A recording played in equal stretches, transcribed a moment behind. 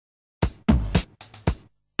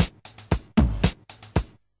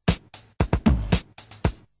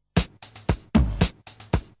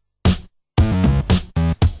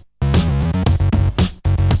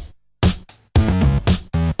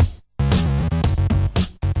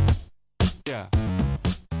Yeah.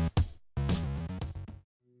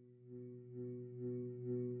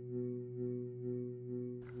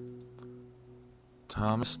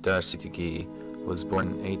 Thomas D'Arcy Magee was born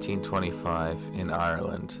in 1825 in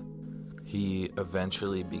Ireland. He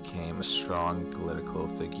eventually became a strong political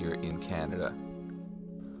figure in Canada.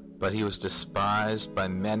 But he was despised by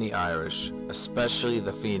many Irish, especially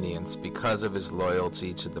the Fenians, because of his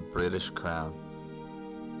loyalty to the British Crown.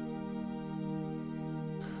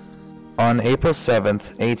 On April 7,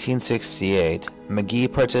 1868, Magee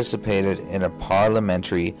participated in a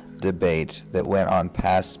parliamentary debate that went on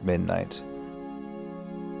past midnight.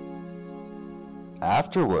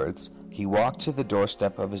 Afterwards, he walked to the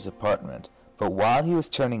doorstep of his apartment, but while he was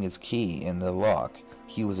turning his key in the lock,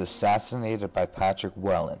 he was assassinated by Patrick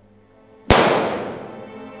Whelan.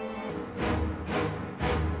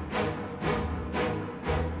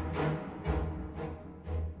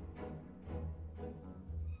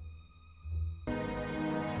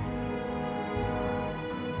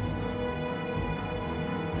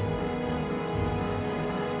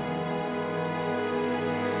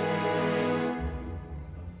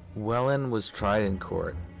 Whelan was tried in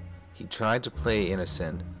court. He tried to play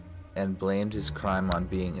innocent and blamed his crime on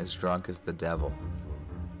being as drunk as the devil.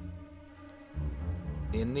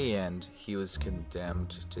 In the end, he was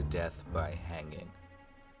condemned to death by hanging.